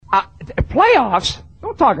Playoffs?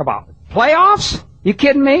 Don't talk about it. Playoffs? You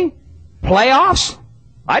kidding me? Playoffs?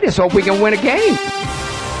 I just hope we can win a game.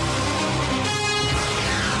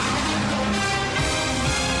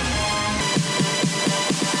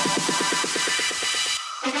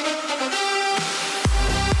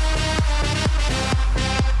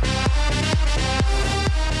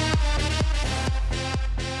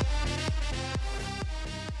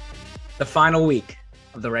 The final week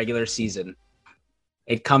of the regular season.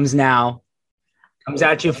 It comes now. Comes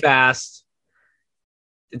at you fast.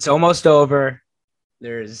 It's almost over.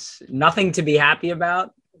 There's nothing to be happy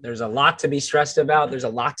about. There's a lot to be stressed about. There's a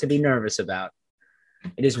lot to be nervous about.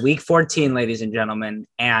 It is week 14, ladies and gentlemen,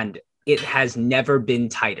 and it has never been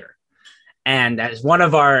tighter. And as one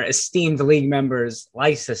of our esteemed league members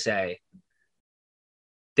likes to say,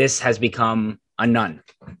 this has become a nun.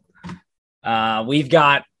 We've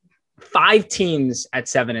got 5 teams at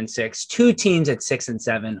 7-6, 2 teams at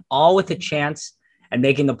 6-7, all with a chance at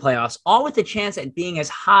making the playoffs, all with a chance at being as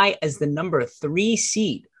high as the number 3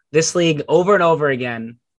 seed. This league over and over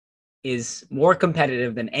again is more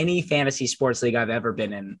competitive than any fantasy sports league I've ever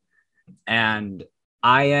been in. And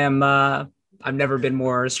I've never been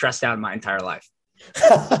more stressed out in my entire life.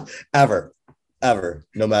 Ever,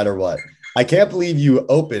 no matter what. I can't believe you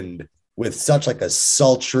opened with such like a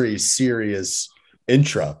sultry, serious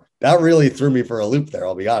intro. That really threw me for a loop there,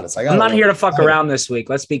 I'll be honest. I'm not here to fuck around this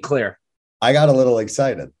week. Let's be clear. I got a little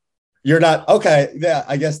excited. You're not? Okay, yeah,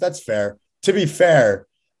 I guess that's fair. To be fair,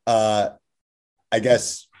 I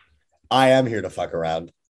guess I am here to fuck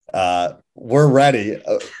around. We're ready.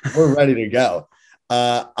 We're ready to go.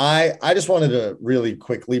 I just wanted to really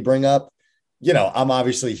quickly bring up, I'm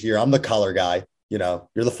obviously here. I'm the color guy. You're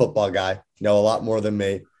the football guy. You know a lot more than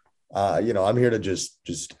me. I'm here to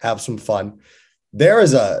just have some fun.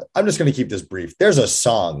 I'm just going to keep this brief. There's a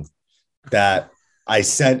song that I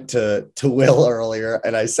sent to Will earlier,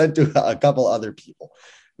 and I sent to a couple other people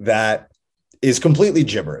that is completely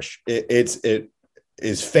gibberish. It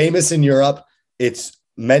is famous in Europe. It's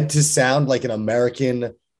meant to sound like an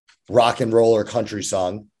American rock and roll or country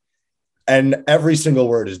song. And every single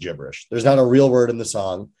word is gibberish. There's not a real word in the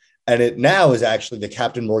song. And it now is actually the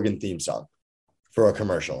Captain Morgan theme song for a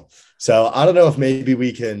commercial. So I don't know if maybe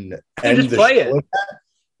we can end the show with that.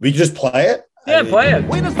 We can just play it? Yeah, play it.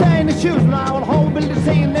 We don't stay in the shoes now, and whole building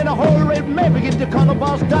scene in a whole red maybe get the color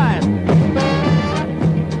boss dying.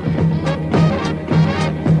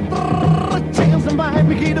 Chickens and my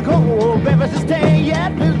happy key to cold, breakfast is staying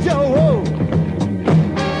yet, Bill Joe.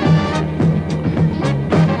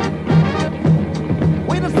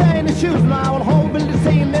 We don't stay in the shoes now, and whole building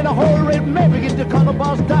scene in a whole red maybe get the color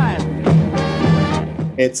boss dying.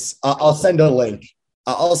 I'll send a link.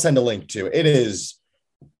 I'll send a link to it. Is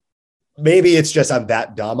maybe it's just I'm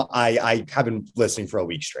that dumb. I have been listening for a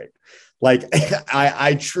week straight. Like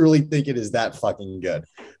I truly think it is that fucking good.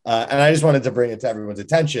 And I just wanted to bring it to everyone's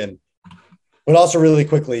attention. But also really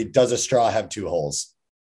quickly, does a straw have 2 holes?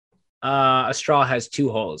 A straw has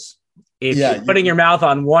 2 holes. If you're putting your mouth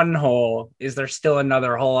on one hole, is there still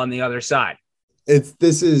another hole on the other side?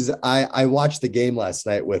 I watched the game last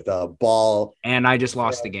night with a ball. And I just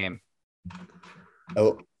lost the game.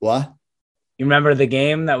 Oh, what? You remember the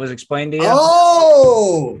game that was explained to you?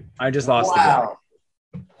 Oh! I just lost the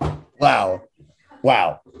game. Wow.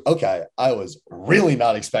 Okay. I was really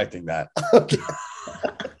not expecting that. Okay.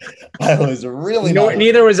 I was really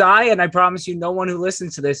neither was I, and I promise you no one who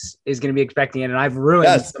listens to this is going to be expecting it, and I've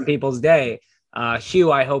ruined some people's day.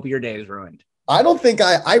 Hugh, I hope your day is ruined. I don't think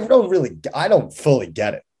I don't fully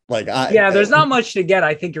get it. There's not much to get.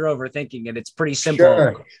 I think you're overthinking it. It's pretty simple.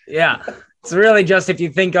 Sure. Yeah. It's really just if you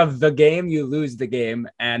think of the game, you lose the game,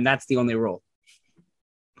 and that's the only rule.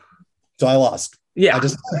 So I lost. Yeah,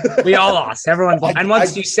 we all lost. Everyone. And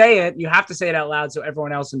once you say it, you have to say it out loud so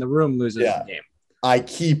everyone else in the room loses the game. I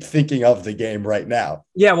keep thinking of the game right now.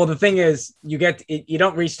 Yeah, well, the thing is, you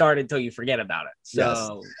don't restart until you forget about it.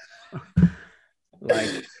 So,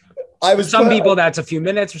 people, that's a few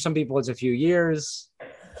minutes. For some people, it's a few years.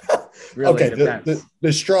 Really depends.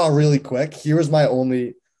 The straw really quick.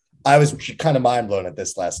 I was kind of mind blown at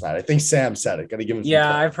this last night. I think Sam said it. Got to give him.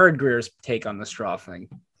 Yeah, I've heard Greer's take on the straw thing.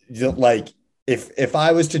 Like if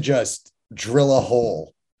I was to just drill a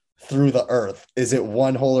hole through the earth, is it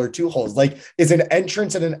 1 hole or 2 holes? Like, is an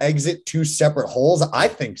entrance and an exit 2 separate holes? I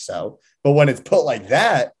think so. But when it's put like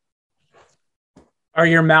that, are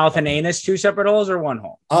your mouth and anus 2 separate holes or 1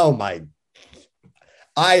 hole? Oh my!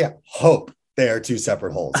 I hope they are 2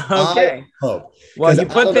 separate holes. Okay. I hope. Well, you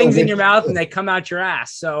put things in your mouth and they come out your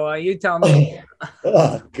ass. So you tell me.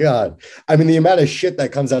 Oh God! I mean, the amount of shit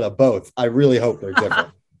that comes out of both. I really hope they're different.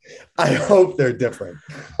 I hope they're different.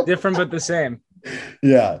 Different but the same.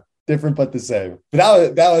 Yeah, different but the same.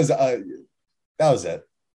 But that was it.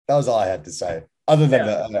 That was all I had to say. Other than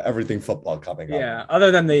the everything football coming up. Yeah.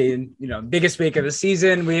 Other than the biggest week of the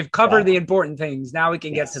season, we've covered the important things. Now we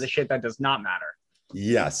can get to the shit that does not matter.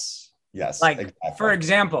 Yes. Like exactly. For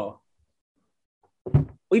example,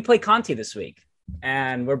 we play Conti this week,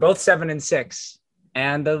 and we're both 7-6.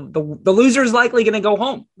 And the loser is likely going to go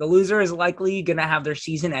home. The loser is likely going to have their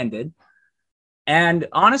season ended. And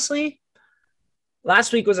honestly,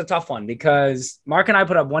 last week was a tough one because Mark and I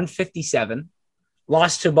put up 157,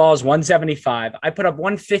 lost to Balls 175. I put up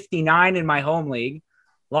 159 in my home league,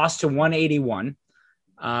 lost to 181.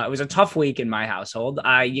 It was a tough week in my household.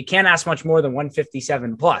 You can't ask much more than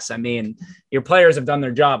 157 plus. I mean, your players have done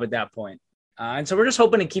their job at that point. And so we're just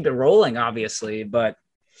hoping to keep it rolling, obviously. But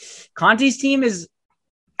Conti's team is,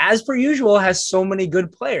 as per usual, has so many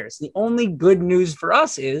good players. The only good news for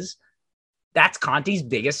us is that's Conti's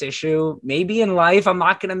biggest issue. Maybe in life, I'm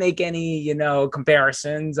not going to make any,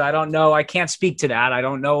 comparisons. I don't know. I can't speak to that. I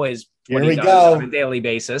don't know what he does on a daily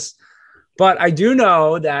basis. But I do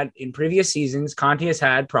know that in previous seasons, Conti has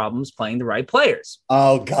had problems playing the right players.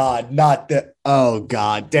 Oh, God, Oh,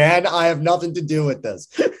 God, Dan, I have nothing to do with this.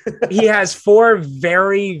 He has 4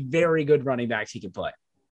 very, very good running backs he can play.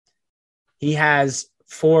 He has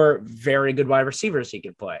 4 very good wide receivers he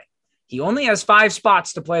can play. He only has 5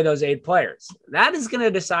 spots to play those 8 players. That is going to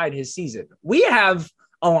decide his season. We have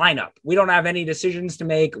a lineup. We don't have any decisions to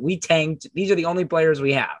make. We tanked. These are the only players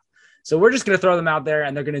we have. So we're just going to throw them out there,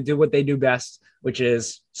 and they're going to do what they do best, which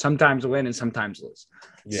is sometimes win and sometimes lose.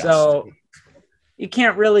 Yes. So you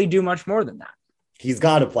can't really do much more than that. He's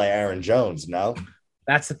got to play Aaron Jones, no?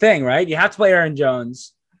 That's the thing, right? You have to play Aaron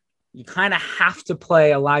Jones. You kind of have to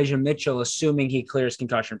play Elijah Mitchell, assuming he clears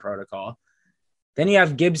concussion protocol. Then you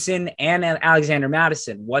have Gibson and Alexander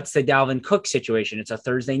Madison. What's the Dalvin Cook situation? It's a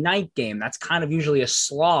Thursday night game. That's kind of usually a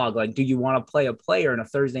slog. Like, do you want to play a player in a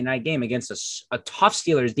Thursday night game against a tough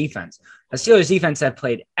Steelers defense? A Steelers defense that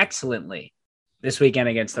played excellently this weekend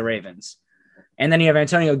against the Ravens. And then you have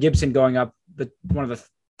Antonio Gibson going up one of the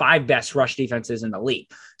 5 best rush defenses in the league.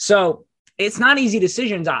 So it's not easy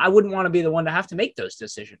decisions. I wouldn't want to be the one to have to make those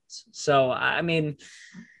decisions. So, I mean,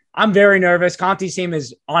 I'm very nervous. Conti's team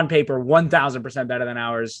is on paper 1,000% better than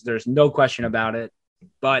ours. There's no question about it.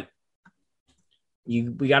 But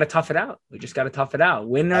we got to tough it out. We just got to tough it out.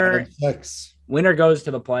 Winner goes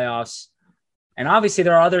to the playoffs. And obviously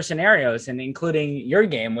there are other scenarios, and including your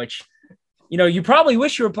game, which, you probably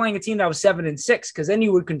wish you were playing a team that was 7-6 because then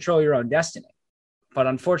you would control your own destiny. But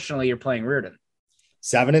unfortunately, you're playing Reardon.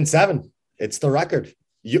 7-7. It's the record.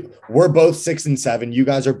 We're both 6-7. You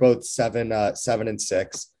guys are both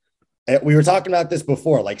 7-6. We were talking about this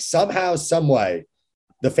before. Like, somehow, some way,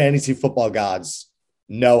 the fantasy football gods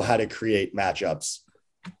know how to create matchups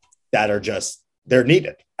that are they're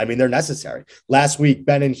needed. I mean, they're necessary. Last week,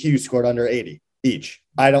 Ben and Hugh scored under 80 each.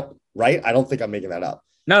 I don't think I'm making that up.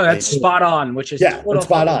 No, that's spot on, which is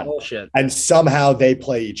spot on. Bullshit. And somehow they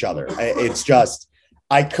play each other. It's just,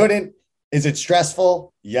 is it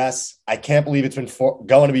stressful? Yes. I can't believe it's been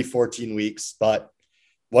going to be 14 weeks, but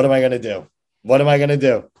what am I going to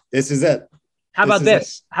do? This is it. How about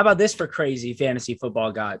this? How about this for crazy fantasy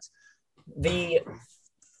football gods? The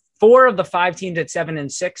 4 of the 5 teams at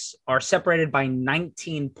 7-6 are separated by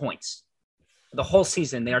 19 points. The whole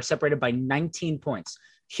season, they are separated by 19 points.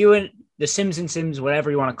 Hewitt, the Sims,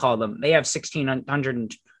 whatever you want to call them, they have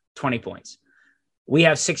 1,620 points. We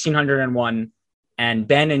have 1,601, and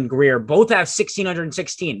Ben and Greer both have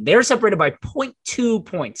 1,616. They're separated by 0.2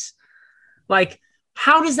 points. Like,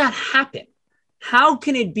 how does that happen? How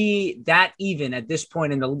can it be that even at this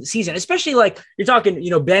point in the season? Especially like you're talking,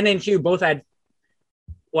 Ben and Hugh both had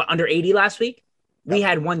under 80 last week. We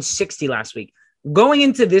had 160 last week. Going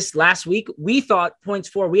into this last week, we thought points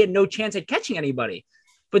for, we had no chance at catching anybody.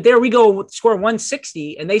 But there we go, score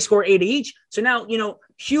 160 and they score 80 each. So now,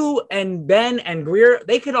 Hugh and Ben and Greer,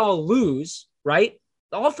 they could all lose, right?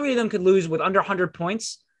 All 3 of them could lose with under 100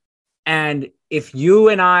 points. And if you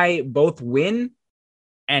and I both win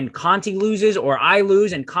and Conti loses, or I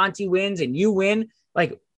lose and Conti wins and you win,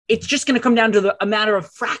 like, it's just going to come down to a matter of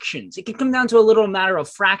fractions. It can come down to a little matter of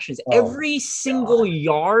fractions. Every single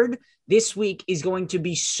yard this week is going to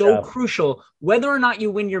be so crucial. Whether or not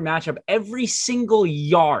you win your matchup, every single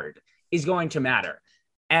yard is going to matter.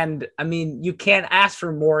 And I mean, you can't ask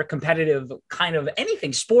for more competitive kind of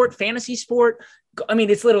anything, sport, fantasy sport. I mean,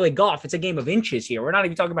 it's literally golf. It's a game of inches here. We're not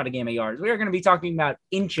even talking about a game of yards. We are going to be talking about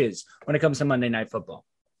inches when it comes to Monday Night Football.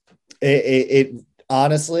 It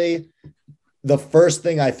honestly, the first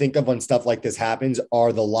thing I think of when stuff like this happens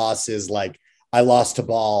are the losses like I lost to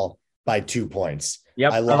Ball by 2 points.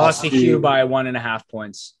 Yep. I lost to Hugh by 1.5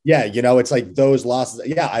 points. Yeah. It's like those losses.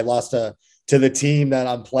 Yeah. I lost to the team that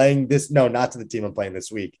I'm playing this. No, not to the team I'm playing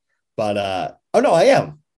this week, but, I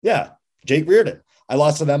am. Yeah. Jake Reardon. I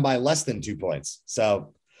lost to them by less than 2 points.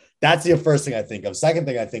 So that's the first thing I think of. Second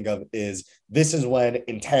thing I think of is this is when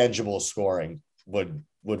intangible scoring would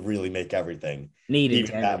really make everything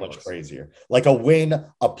even that much crazier. Like a win,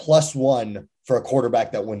 a +1 for a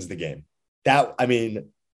quarterback that wins the game.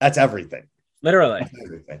 That's everything. Literally. That's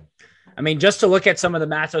everything. I mean, just to look at some of the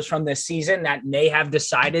matchups from this season that may have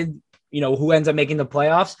decided, who ends up making the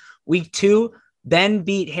playoffs. Week 2, Ben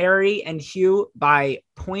beat Harry and Hugh by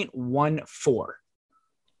 0.14.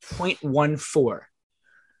 0.14.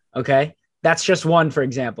 Okay. That's just one, for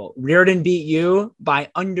example. Reardon beat you by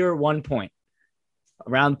under 1 point,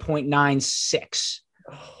 around 0.96.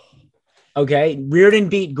 Okay. Reardon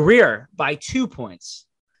beat Greer by 2 points.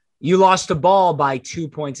 You lost the Ball by 2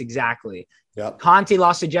 points exactly. Yep. Conti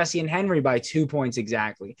lost to Jesse and Henry by 2 points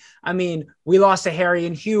exactly. I mean, we lost to Harry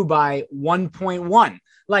and Hugh by 1.1.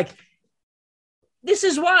 Like, this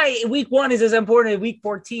is why week 1 is as important as week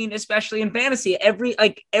 14, especially in fantasy.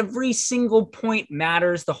 Every single point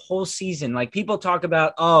matters the whole season. Like, people talk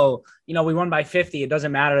about, we won by 50. It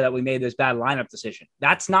doesn't matter that we made this bad lineup decision.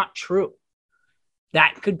 That's not true.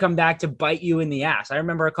 That could come back to bite you in the ass. I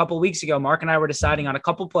remember a couple of weeks ago, Mark and I were deciding on a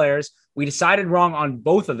couple players. We decided wrong on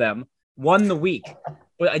both of them, won the week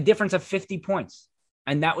with a difference of 50 points.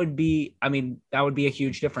 And that would be a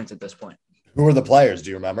huge difference at this point. Who were the players?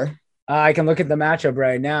 Do you remember? I can look at the matchup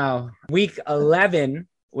right now. Week 11,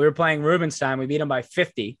 we were playing Rubenstein. We beat him by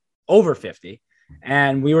 50, over 50.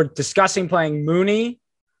 And we were discussing playing Mooney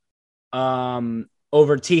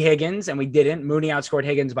over T. Higgins, and we didn't. Mooney outscored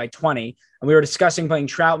Higgins by 20. And we were discussing playing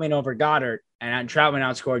Troutman over Goddard, and Troutman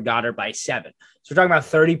outscored Goddard by 7. So we're talking about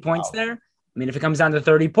 30 points there. I mean, if it comes down to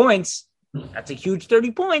 30 points, that's a huge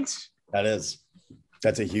 30 points. That's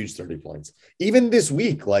a huge 30 points. Even this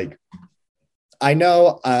week, like, I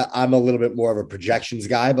know I'm a little bit more of a projections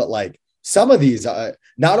guy, but like some of these,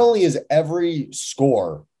 not only is every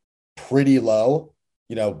score pretty low,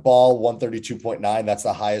 Ball 132.9, that's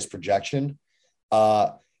the highest projection.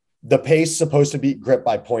 The pace supposed to beat Grip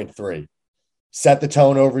by 0.3, set the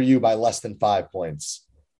tone over you by less than 5 points.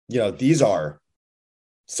 These are,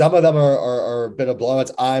 some of them are a bit of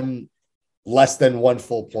blowouts. I'm less than 1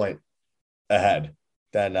 full point ahead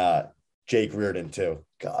than Jake Reardon too.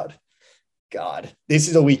 God, this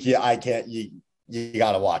is a week you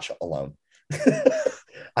got to watch alone.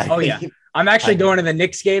 Yeah. I'm actually going to the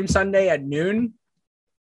Knicks game Sunday at noon.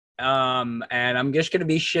 And I'm just going to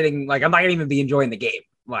be shitting. Like, I'm not going to even be enjoying the game.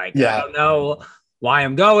 Like, yeah. I don't know why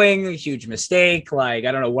I'm going. A huge mistake. Like,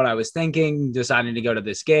 I don't know what I was thinking, deciding to go to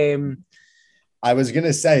this game. I was going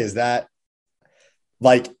to say, is that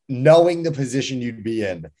like knowing the position you'd be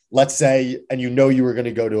in, let's say, and you were going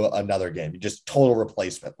to go to another game, just total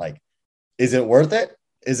replacement. Like, is it worth it?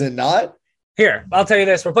 Is it not? Here, I'll tell you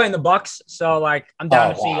this. We're playing the Bucks. So, like, I'm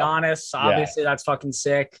down to see Giannis. Obviously, that's fucking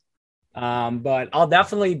sick. But I'll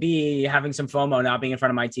definitely be having some FOMO not being in front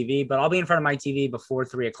of my TV. But I'll be in front of my TV before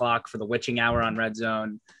 3 o'clock for the witching hour on Red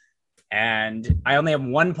Zone. And I only have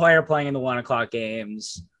one player playing in the 1 o'clock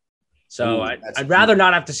games. So I'd rather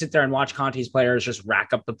not have to sit there and watch Conti's players just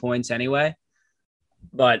rack up the points anyway.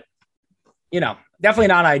 But, definitely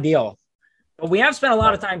not ideal. But we have spent a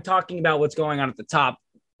lot of time talking about what's going on at the top.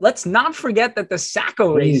 Let's not forget that the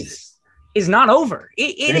Sacco race is not over.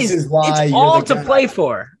 It's all to play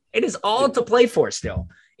for. It is all to play for still.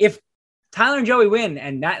 If Tyler and Joey win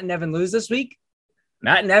and Matt and Evan lose this week,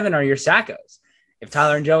 Matt and Evan are your Saccos. If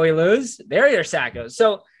Tyler and Joey lose, they're your Saccos.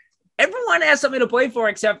 So everyone has something to play for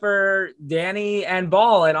except for Danny and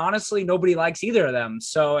Ball. And honestly, nobody likes either of them.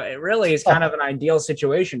 So it really is kind of an ideal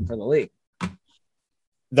situation for the league.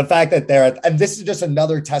 The fact that and this is just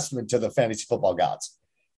another testament to the fantasy football gods.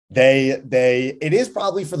 It is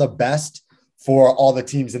probably for the best for all the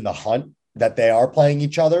teams in the hunt that they are playing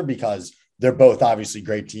each other, because they're both obviously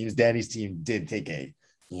great teams. Danny's team did take a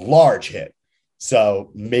large hit.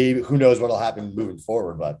 So maybe who knows what'll happen moving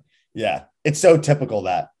forward. But yeah, it's so typical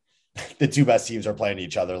that the two best teams are playing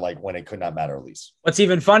each other, like when it could not matter, at least. What's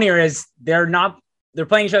even funnier is they're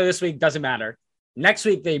playing each other this week. Doesn't matter. Next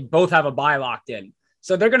week, they both have a bye locked in.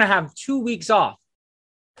 So they're going to have 2 weeks off.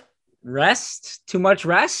 Rest? Too much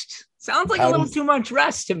rest? Sounds like a little too much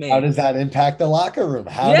rest to me. How does that impact the locker room?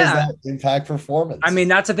 How does that impact performance? I mean,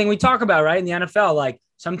 that's the thing we talk about, right? In the NFL, like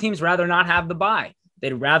some teams rather not have the bye.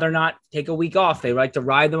 They'd rather not take a week off. They like to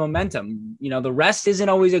ride the momentum. The rest isn't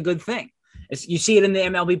always a good thing. You see it in the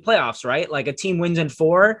MLB playoffs, right? Like a team wins in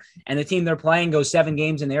 4 and the team they're playing goes 7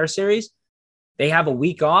 games in their series. They have a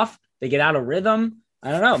week off. They get out of rhythm. I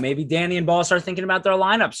don't know. Maybe Danny and Ball start thinking about their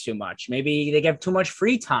lineups too much. Maybe they get too much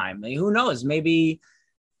free time. Who knows? Maybe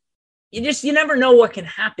you never know what can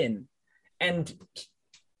happen. And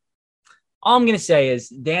all I'm going to say is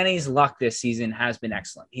Danny's luck this season has been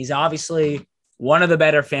excellent. He's obviously one of the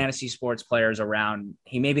better fantasy sports players around.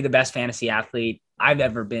 He may be the best fantasy athlete I've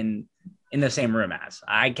ever been in the same room as.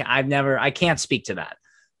 I can't speak to that.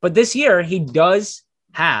 But this year, he does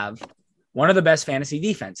have one of the best fantasy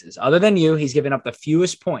defenses. Other than you, he's given up the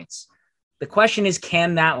fewest points. The question is,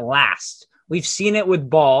 can that last? We've seen it with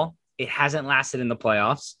Ball. It hasn't lasted in the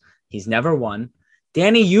playoffs. He's never won.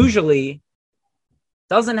 Danny usually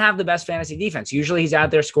doesn't have the best fantasy defense. Usually he's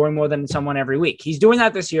out there scoring more than someone every week. He's doing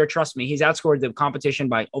that this year. Trust me, he's outscored the competition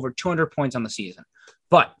by over 200 points on the season.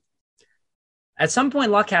 But at some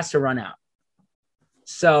point, luck has to run out.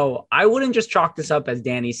 So I wouldn't just chalk this up as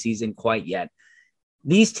Danny's season quite yet.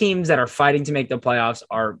 These teams that are fighting to make the playoffs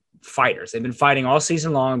are fighters. They've been fighting all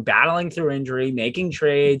season long, battling through injury, making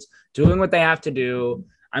trades, doing what they have to do.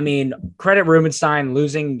 I mean, credit Rubenstein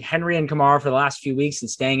losing Henry and Kamara for the last few weeks and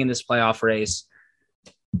staying in this playoff race.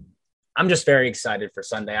 I'm just very excited for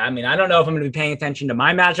Sunday. I mean, I don't know if I'm going to be paying attention to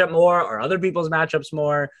my matchup more or other people's matchups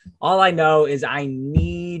more. All I know is I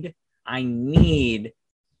need to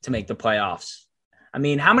make the playoffs. I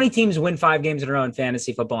mean, how many teams win 5 games in a row in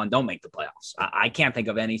fantasy football and don't make the playoffs? I can't think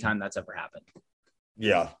of any time that's ever happened.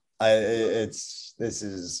 Yeah, I'm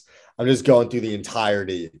just going through the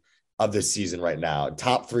entirety of this season right now.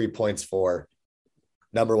 Top 3 points for,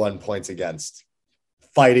 number 1 points against,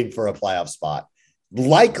 fighting for a playoff spot.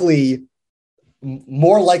 More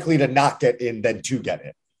likely to not get in than to get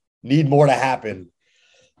in. Need more to happen.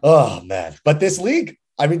 Oh man. But this league,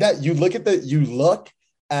 I mean, that you look at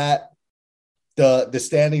the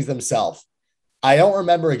standings themselves. I don't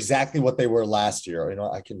remember exactly what they were last year.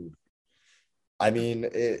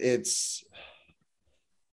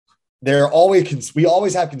 We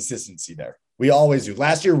always have consistency there. We always do.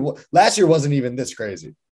 Last year wasn't even this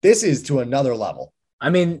crazy. This is to another level. I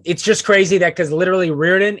mean, it's just crazy that because literally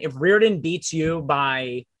if Reardon beats you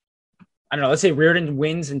by, I don't know, let's say Reardon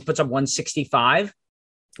wins and puts up 165.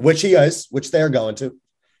 Which they're going to.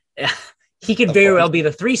 He could very well be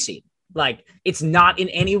the 3 seed. Like, it's not in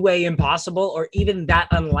any way impossible or even that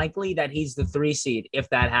unlikely that he's the 3 seed if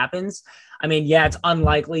that happens. I mean, yeah, it's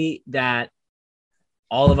unlikely that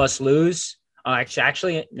all of us lose.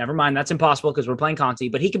 Actually, never mind. That's impossible because we're playing Conti,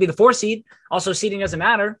 but he could be the 4 seed. Also, seeding doesn't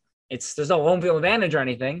matter. There's no home field advantage or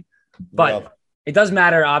anything, but It does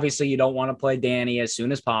matter. Obviously, you don't want to play Danny as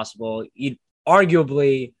soon as possible. You'd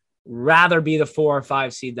arguably rather be the 4 or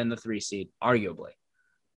 5 seed than the 3 seed, arguably.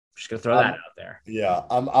 I'm just going to throw that out there. Yeah,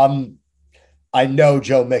 I know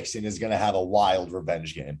Joe Mixon is going to have a wild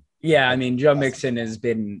revenge game. Yeah, I mean, Joe Mixon has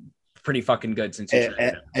been pretty fucking good since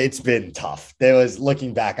it's been tough.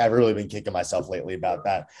 Looking back, I've really been kicking myself lately about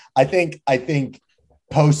that. I think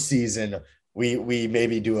postseason, we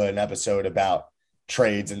maybe do an episode about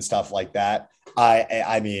trades and stuff like that.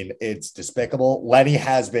 I mean, it's despicable. Lenny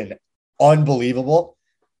has been unbelievable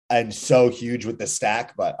and so huge with the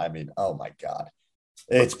stack, but I mean, oh my God,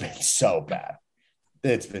 it's been so bad.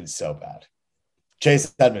 It's been so bad.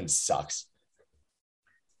 Chase Edmonds sucks.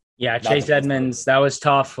 Yeah, Chase Edmonds, that was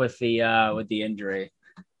tough with the injury.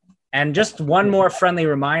 And just one more friendly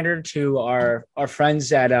reminder to our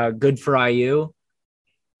friends at Good for IU.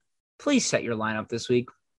 Please set your lineup this week.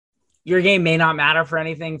 Your game may not matter for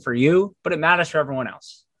anything for you, but it matters for everyone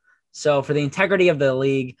else. So for the integrity of the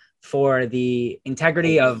league, for the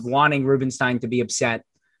integrity of wanting Rubenstein to be upset,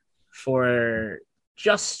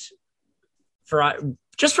 just for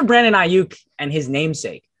Brandon Ayuk and his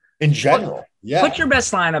namesake. In general, Put your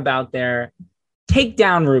best lineup out there. Take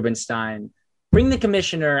down Rubenstein. Bring the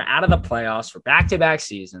commissioner out of the playoffs for back-to-back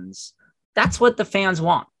seasons. That's what the fans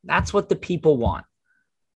want. That's what the people want.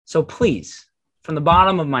 So please, from the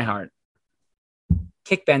bottom of my heart,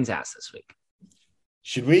 kick Ben's ass this week.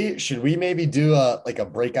 Should we maybe do a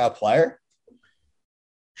breakout player?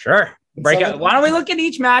 Sure. Breakout. Why don't we look at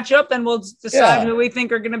each matchup and we'll decide who we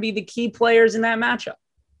think are going to be the key players in that matchup?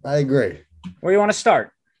 I agree. Where do you want to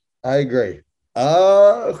start? I agree.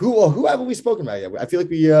 Who haven't we spoken about yet? I feel like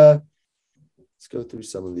we let's go through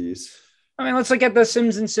some of these. I mean, let's look at the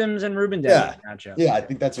Sims and Ruben Denny matchup. Yeah, I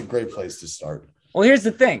think that's a great place to start. Well, here's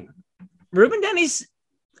the thing. Ruben Denny's,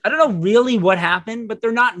 I don't know really what happened, but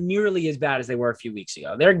they're not nearly as bad as they were a few weeks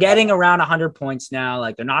ago. They're getting around 100 points now.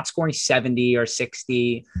 Like, they're not scoring 70 or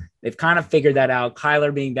 60. They've kind of figured that out.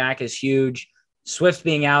 Kyler being back is huge. Swift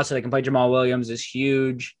being out so they can play Jamal Williams is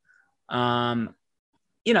huge. I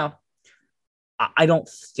don't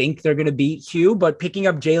think they're going to beat Hugh, but picking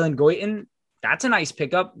up Jalen Goyton that's a nice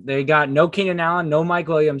pickup. They got no Keenan Allen, no Mike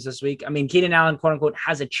Williams this week. I mean, Keenan Allen, quote unquote,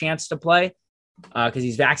 has a chance to play because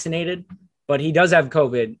he's vaccinated, but he does have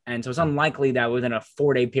COVID. And so it's unlikely that within a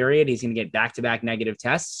 4-day period, he's going to get back-to-back negative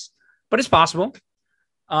tests, but it's possible.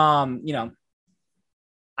 I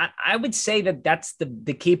would say that that's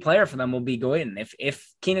the key player for them will be Goodwin.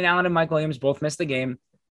 If Keenan Allen and Mike Williams both miss the game,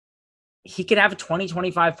 he could have 20,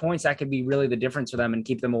 25 points. That could be really the difference for them and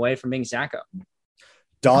keep them away from being Sacco.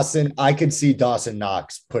 Dawson, I could see Dawson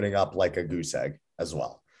Knox putting up like a goose egg as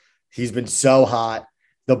well. He's been so hot.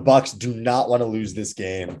 The Bucks do not want to lose this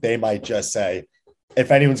game. They might just say,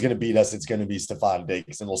 if anyone's going to beat us, it's going to be Stephon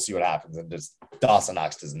Diggs, and we'll see what happens. And just Dawson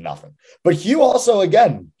Knox does nothing. But Hugh also,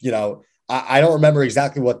 again, I don't remember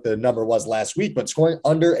exactly what the number was last week, but scoring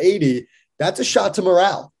under 80, that's a shot to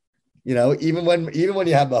morale. Even when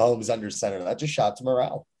you have Mahomes under center, that's a shot to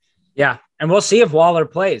morale. Yeah, and we'll see if Waller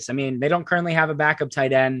plays. I mean, they don't currently have a backup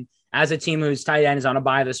tight end. As a team whose tight end is on a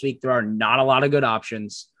bye this week, there are not a lot of good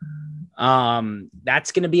options.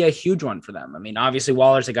 That's going to be a huge one for them. I mean, obviously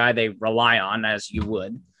Waller's a guy they rely on, as you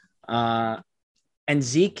would. And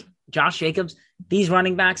Zeke, Josh Jacobs, these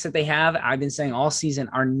running backs that they have, I've been saying all season,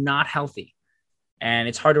 are not healthy. And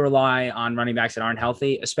it's hard to rely on running backs that aren't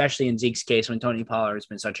healthy, especially in Zeke's case when Tony Pollard has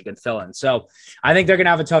been such a good fill-in. So I think they're going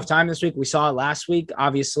to have a tough time this week. We saw it last week.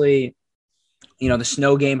 Obviously, the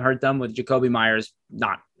snow game hurt them with Jacoby Myers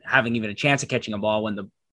not having even a chance of catching a ball when the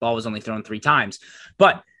ball was only thrown 3 times.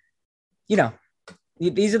 But,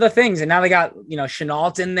 these are the things. And now they got,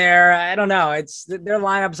 Chenault in there. I don't know. Their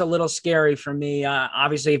lineup's a little scary for me.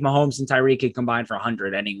 Obviously, if Mahomes and Tyreek could combine for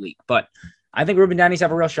 100 any week. But I think Ruben Denny's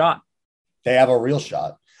have a real shot. They have a real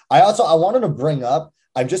shot. I wanted to bring up,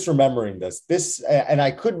 I'm just remembering this, and I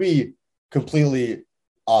could be completely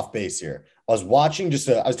off base here. I was watching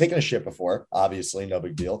I was taking a shit before, obviously, no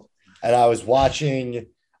big deal. And I was watching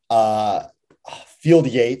Field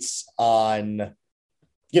Yates on,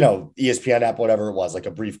 ESPN app, whatever it was, like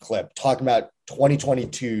a brief clip talking about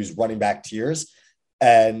 2022's running back tiers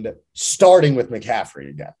and starting with McCaffrey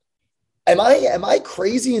again. Am I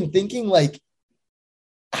crazy in thinking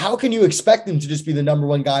how can you expect him to just be the number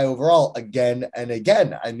one guy overall again and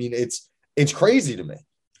again? I mean, it's crazy to me.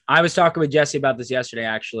 I was talking with Jesse about this yesterday,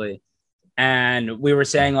 actually. And we were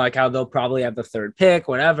saying how they'll probably have the 3rd pick,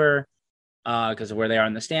 whatever, because of where they are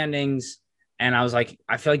in the standings. And I was like,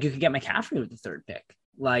 I feel like you could get McCaffrey with the 3rd pick.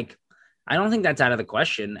 I don't think that's out of the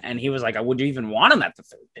question. And he was like, would you even want him at the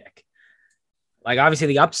 3rd pick? Obviously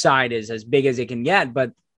the upside is as big as it can get,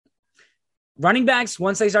 but running backs,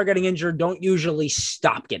 once they start getting injured, don't usually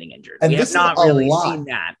stop getting injured. And we have not really seen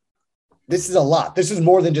that. This is a lot. This is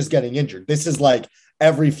more than just getting injured. This is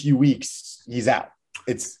every few weeks he's out.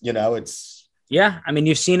 It's. Yeah. I mean,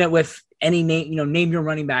 you've seen it with any name, name your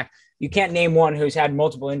running back. You can't name one who's had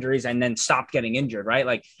multiple injuries and then stopped getting injured,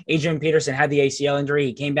 right? Adrian Peterson had the ACL injury.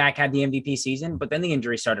 He came back, had the MVP season, but then the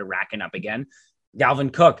injury started racking up again.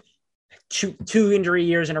 Dalvin Cook, two injury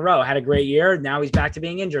years in a row, had a great year. Now he's back to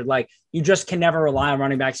being injured. You just can never rely on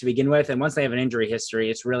running backs to begin with. And once they have an injury history,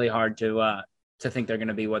 it's really hard to think they're going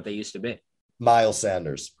to be what they used to be. Miles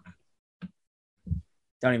Sanders.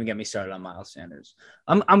 Don't even get me started on Miles Sanders.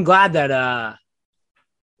 I'm glad that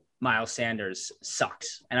Miles Sanders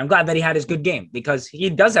sucks. And I'm glad that he had his good game because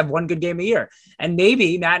he does have one good game a year. And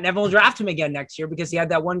maybe Matt Neville will draft him again next year because he had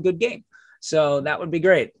that one good game. So that would be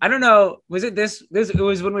great. I don't know. Was it this? It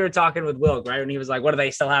was when we were talking with Wilk, right? When he was like, what do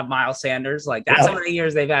they still have Miles Sanders? That's how many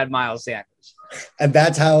years they've had Miles Sanders. And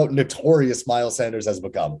that's how notorious Miles Sanders has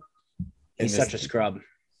become. He's such a scrub.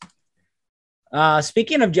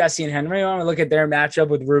 Speaking of Jesse and Henry, I want to look at their matchup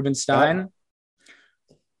with Rubenstein.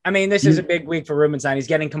 I mean, this is a big week for Rubenstein. He's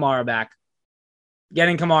getting Kamara back.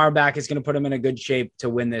 Getting Kamara back is going to put him in a good shape to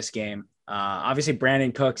win this game. Obviously,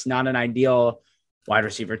 Brandon Cook's not an ideal wide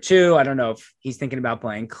receiver 2. I don't know if he's thinking about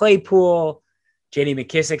playing Claypool. J.D.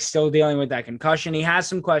 McKissick's still dealing with that concussion. He has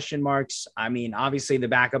some question marks. I mean, obviously, the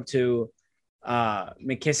backup to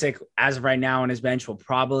McKissick, as of right now on his bench, will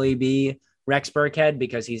probably be Rex Burkhead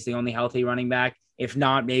because he's the only healthy running back. If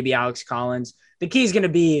not, maybe Alex Collins. The key is going to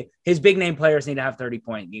be his big name players need to have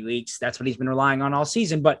 30-point weeks. That's what he's been relying on all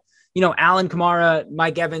season. But, Allen, Kamara,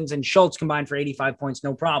 Mike Evans, and Schultz combined for 85 points,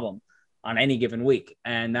 no problem on any given week.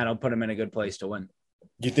 And that'll put him in a good place to win.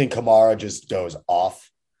 Do you think Kamara just goes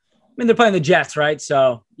off? I mean, they're playing the Jets, right?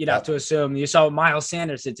 So you'd have to assume you saw Miles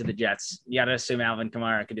Sanders did to the Jets. You got to assume Alvin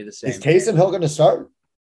Kamara could do the same. Is Taysom Hill going to start?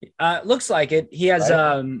 Looks like it. He has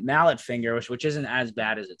a mallet finger, which isn't as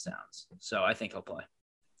bad as it sounds. So I think he'll play.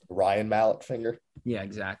 Ryan Mallet finger? Yeah,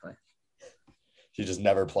 exactly. He just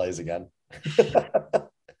never plays again.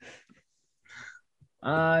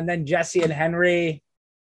 And then Jesse and Henry.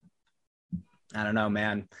 I don't know,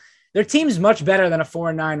 man. Their team's much better than a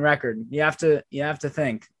 4-9 record. You have to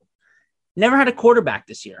think. Never had a quarterback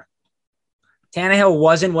this year. Tannehill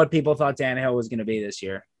wasn't what people thought Tannehill was going to be this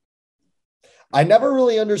year. I never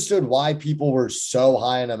really understood why people were so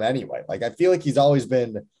high on him anyway. Like, I feel like he's always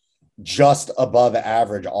been just above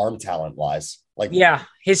average arm talent wise. Like, yeah,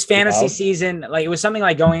 his fantasy season, like it was something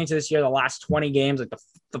like going into this year, the last 20 games, like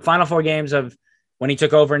the final 4 games of when he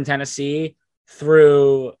took over in Tennessee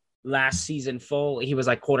through last season full, he was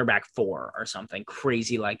like quarterback 4 or something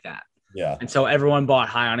crazy like that. Yeah. And so everyone bought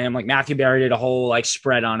high on him. Like Matthew Berry did a whole like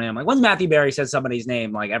spread on him. Like once Matthew Berry says somebody's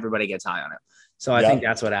name, like everybody gets high on him. So I think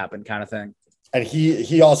that's what happened, kind of thing. And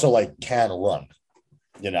he also like can run,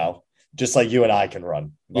 just like you and I can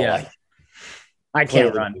run. But yeah. Like, I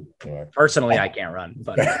can't run. Personally, I can't run,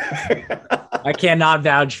 but I cannot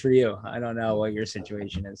vouch for you. I don't know what your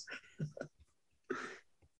situation is. You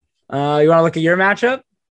want to look at your matchup?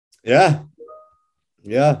 Yeah.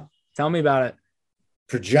 Yeah. Tell me about it.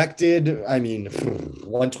 Projected,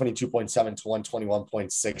 122.7 to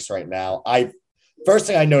 121.6 right now. First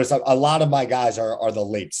thing I noticed, a lot of my guys are the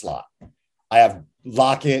late slot. I have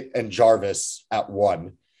Lockett and Jarvis at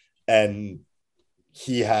 1, and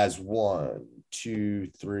he has 1, 2,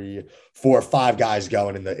 3, 4, 5 guys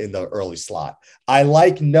going in the early slot. I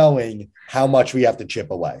like knowing how much we have to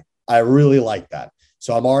chip away. I really like that.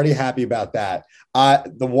 So I'm already happy about that.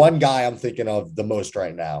 The one guy I'm thinking of the most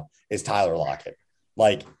right now is Tyler Lockett.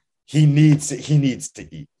 Like he needs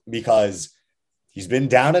to eat because he's been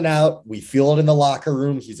down and out. We feel it in the locker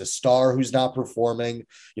room. He's a star who's not performing.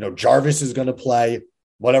 Jarvis is going to play.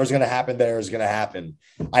 Whatever's going to happen there is going to happen.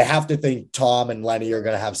 I have to think Tom and Lenny are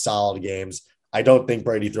going to have solid games. I don't think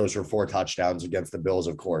Brady throws for 4 touchdowns against the Bills,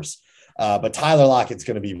 of course. But Tyler Lockett's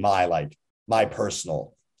going to be my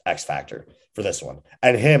personal X factor for this one.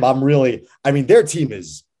 And him, their team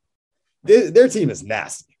is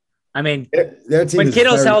nasty. Their team when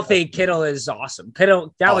Kittle's healthy, Kittle is awesome.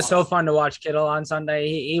 That was so fun to watch Kittle on Sunday.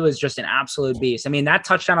 He was just an absolute beast. That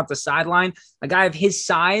touchdown up the sideline, a guy of his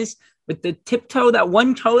size with the tiptoe, that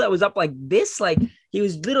one toe that was up like this, like he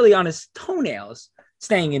was literally on his toenails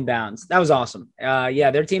staying in bounds. That was awesome.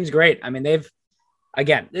 Their team's great.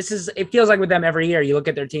 It feels like with them every year, you look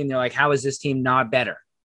at their team, they're like, how is this team not better?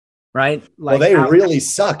 Right? Like, they really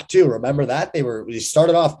suck too. Remember that? They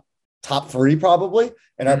started off top 3 probably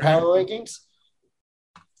in our power rankings.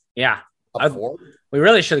 Yeah. We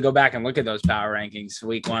really should go back and look at those power rankings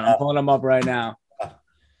week 1. I'm pulling them up right now.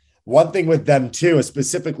 One thing with them too is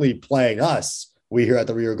specifically playing us, we here at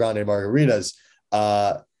the Rio Grande Margaritas,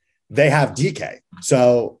 they have DK.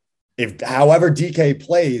 So however DK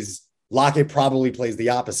plays, Lockett probably plays the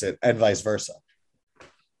opposite and vice versa.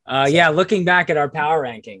 Looking back at our power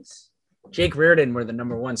rankings, Jake Reardon were the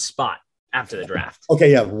number 1 spot after the draft.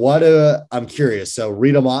 Okay, yeah. I'm curious. So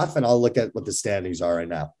read them off, and I'll look at what the standings are right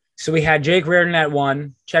now. So we had Jake Reardon at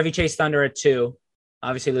 1, Chevy Chase Thunder at 2.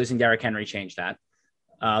 Obviously, losing Derrick Henry changed that.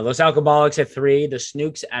 Los Alcoholics at 3, the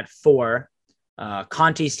Snooks at 4,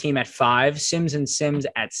 Conti's team at 5, Sims and Sims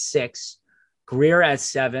at 6, Greer at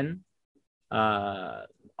 7,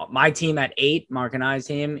 my team at 8, Mark and I's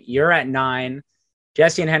team. You're at 9,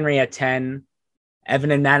 Jesse and Henry at 10,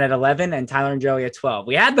 Evan and Matt at 11, and Tyler and Joey at 12.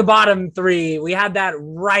 We had the bottom 3. We had that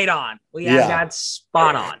right on. We had that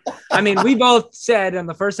spot on. We both said in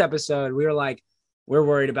the first episode, we were like, we're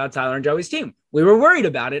worried about Tyler and Joey's team. We were worried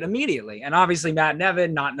about it immediately. And obviously Matt and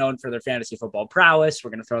Evan, not known for their fantasy football prowess,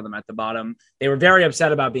 we're going to throw them at the bottom. They were very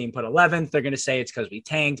upset about being put 11th. They're going to say it's because we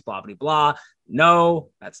tanked, blah, blah, blah. No,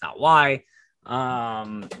 that's not why.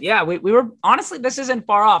 We were honestly, this isn't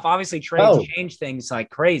far off. Obviously trades change things like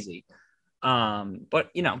crazy. But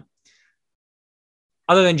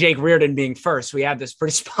other than Jake Reardon being first, we had this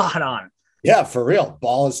pretty spot on. Yeah, for real.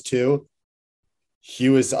 Ball is 2.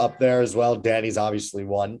 Hugh is up there as well. Danny's obviously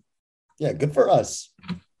 1. Yeah, good for us.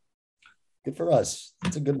 Good for us.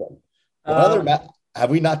 It's a good one.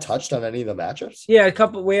 Have we not touched on any of the matchups? Yeah, a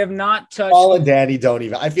couple. We have not touched. Paul and Danny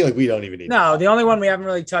I feel like we don't even need. No, the only one we haven't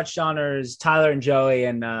really touched on is Tyler and Joey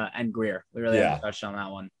and Greer. We really haven't touched on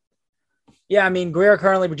that one. Yeah, Greer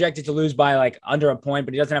currently projected to lose by like under a point,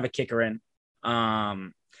 but he doesn't have a kicker in.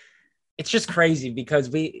 It's just crazy because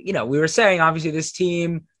we were saying obviously this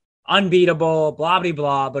team unbeatable, blah, blah,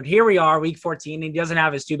 blah. But here we are, week 14, and he doesn't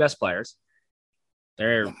have his 2 best players.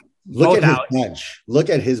 They're both out. Bench. Look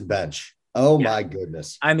at his bench. Oh, my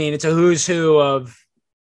goodness. It's a who's who of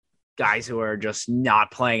guys who are just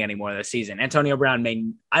not playing anymore this season. Antonio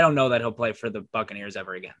Brown I don't know that he'll play for the Buccaneers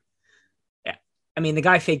ever again. Yeah. The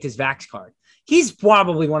guy faked his Vax card. He's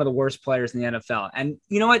probably one of the worst players in the NFL. And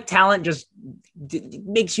you know what? Talent just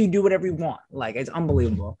makes you do whatever you want. Like, it's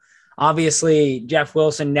unbelievable. Obviously, Jeff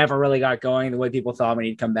Wilson never really got going the way people thought when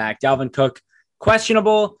he'd come back. Dalvin Cook,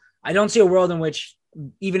 questionable. I don't see a world in which,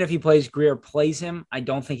 even if he plays, Greer plays him, I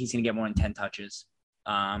don't think he's going to get more than 10 touches.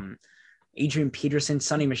 Adrian Peterson,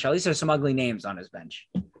 Sonny Michel, these are some ugly names on his bench.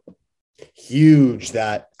 Huge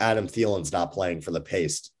that Adam Thielen's not playing for the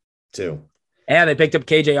Paste, too. Yeah, they picked up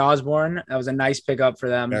KJ Osborne. That was a nice pickup for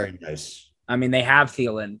them. Very nice. I mean, they have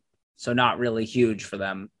Thielen, so not really huge for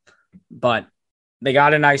them. But they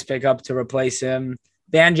got a nice pickup to replace him.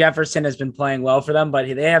 Van Jefferson has been playing well for them, but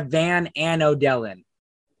they have Van and Odell in.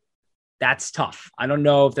 That's tough. I don't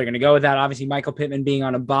know if they're going to go with that. Obviously, Michael Pittman being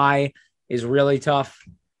on a bye is really tough.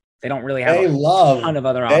 They don't really have a ton of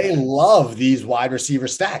other options. They love these wide receiver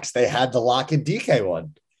stacks. They had the Lockett DK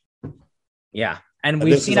one. Yeah. And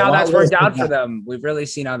we've seen how that's worked out for them. We've really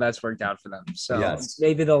seen how that's worked out for them. So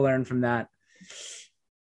maybe they'll learn from that.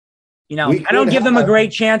 You know, I don't give them a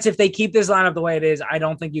great chance if they keep this lineup the way it is. I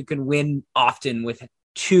don't think you can win often with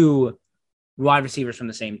two wide receivers from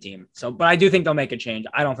the same team. So, but I do think they'll make a change.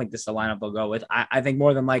 I don't think this is the lineup they'll go with. I think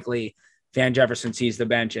more than likely Van Jefferson sees the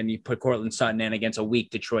bench and you put Cortland Sutton in against a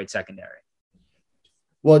weak Detroit secondary.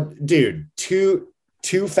 Well, dude, two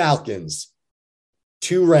Falcons,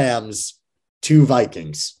 2 Rams, 2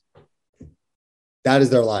 Vikings. That is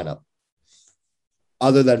their lineup.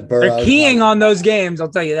 Other than Burrow. They're keying on those games. I'll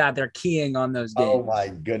tell you that. They're keying on those games. Oh, my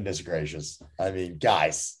goodness gracious. I mean,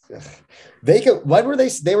 guys, when were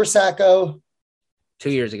they were Sacco? 2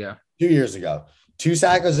 years ago. 2 years ago. 2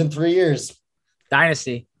 Sackos in 3 years.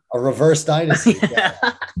 Dynasty. A reverse dynasty.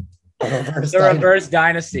 Reverse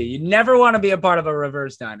dynasty. You never want to be a part of a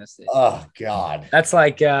reverse dynasty. Oh, God. That's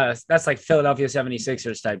like Philadelphia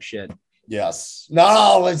 76ers type shit. Yes.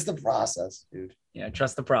 No, it's the process, dude. Yeah,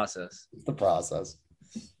 trust the process. It's the process.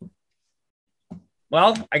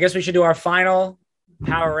 Well, I guess we should do our final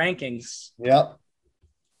power rankings. Yep.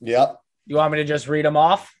 You want me to just read them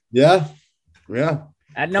off? Yeah.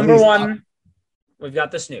 At number 1, we've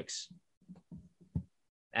got the Snooks.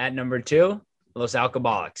 At number 2, Los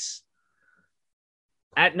Alcoholics.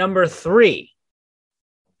 At number 3,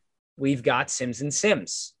 we've got Sims and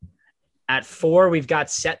Sims. At 4, we've got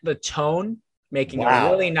Set the Tone, making a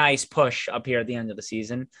really nice push up here at the end of the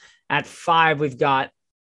season. At 5, we've got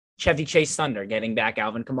Chevy Chase Thunder getting back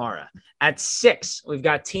Alvin Kamara. At 6, we've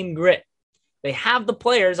got Team Grit. They have the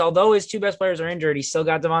players, although his 2 best players are injured, he's still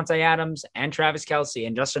got Devontae Adams and Travis Kelce,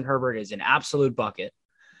 and Justin Herbert is an absolute bucket.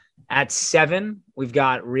 At 7, we've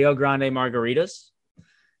got Rio Grande Margaritas.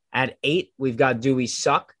 At 8, we've got Dewey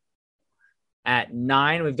Suck. At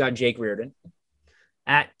 9, we've got Jake Reardon.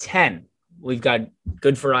 At 10, we've got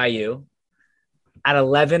Good for IU. At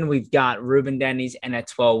 11, we've got Ruben Denny's. And at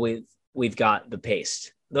 12, we've got The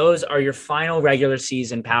Paste. Those are your final regular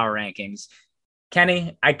season power rankings.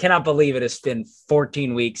 Kenny, I cannot believe it has been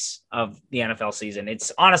 14 weeks of the NFL season.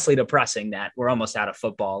 It's honestly depressing that we're almost out of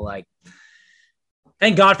football. Like,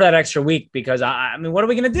 thank God for that extra week, because I mean, what are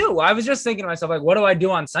we going to do? I was just thinking to myself, like, what do I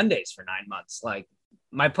do on Sundays for 9 months? Like,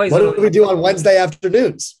 my place. What do we do on Wednesday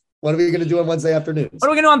afternoons? What are we going to do on Wednesday afternoons? What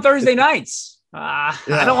are we going to do on Thursday nights? I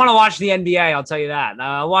don't want to watch the NBA. I'll tell you that.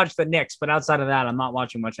 I'll watch the Knicks, but outside of that, I'm not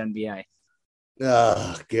watching much NBA.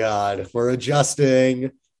 Oh God, we're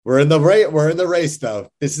adjusting. We're in the race, though.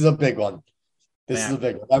 This is a big one. This is a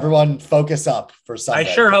big one. Everyone focus up for Sunday. I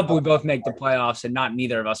sure hope we both make the playoffs and not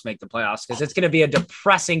neither of us make the playoffs, because it's going to be a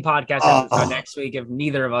depressing podcast episode next week if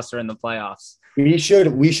neither of us are in the playoffs. We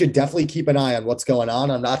should definitely keep an eye on what's going on.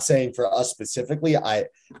 I'm not saying for us specifically.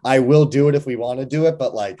 I will do it if we want to do it,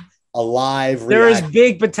 but like a live there is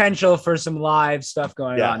big potential for some live stuff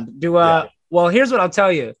going on. Well, here's what I'll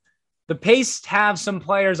tell you. The Paste have some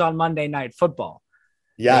players on Monday Night Football.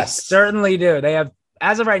 Yes. They certainly do. They have,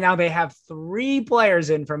 as of right now, they have 3 players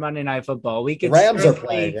in for Monday Night Football. The Rams are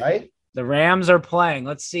playing, right? The Rams are playing.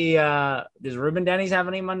 Let's see. Does Ruben Denny's have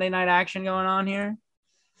any Monday night action going on here?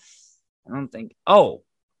 I don't think. Oh,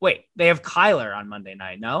 wait. They have Kyler on Monday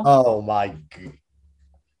night, no? Oh, my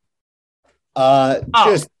God.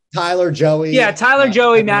 Just Tyler, Joey. Yeah, Tyler,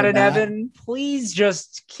 Joey, Matt, and Evan. Please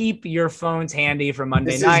just keep your phones handy for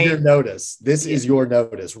Monday night. This is your notice. This is your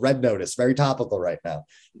notice. Red notice. Very topical right now.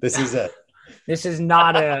 This is it. This is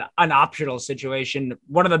not an optional situation.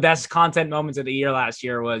 One of the best content moments of the year last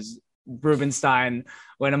year was Rubenstein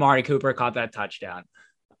when Amari Cooper caught that touchdown.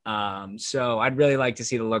 So I'd really like to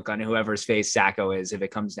see the look on whoever's face Sacco is if it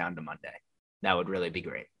comes down to Monday. That would really be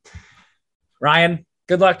great. Ryan,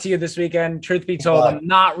 good luck to you this weekend. Truth be told, I'm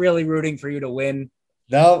not really rooting for you to win.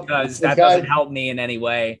 No, because that doesn't help me in any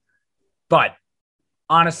way. But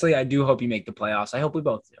honestly, I do hope you make the playoffs. I hope we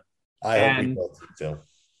both do. I hope we both do too.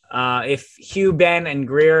 If Hugh, Ben, and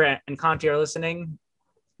Greer and Conti are listening,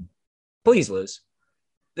 Please lose.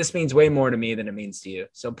 This means way more to me than it means to you.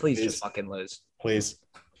 So please just fucking lose. Please.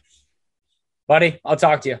 Buddy, I'll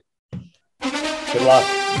talk to you. Good luck.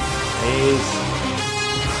 Peace.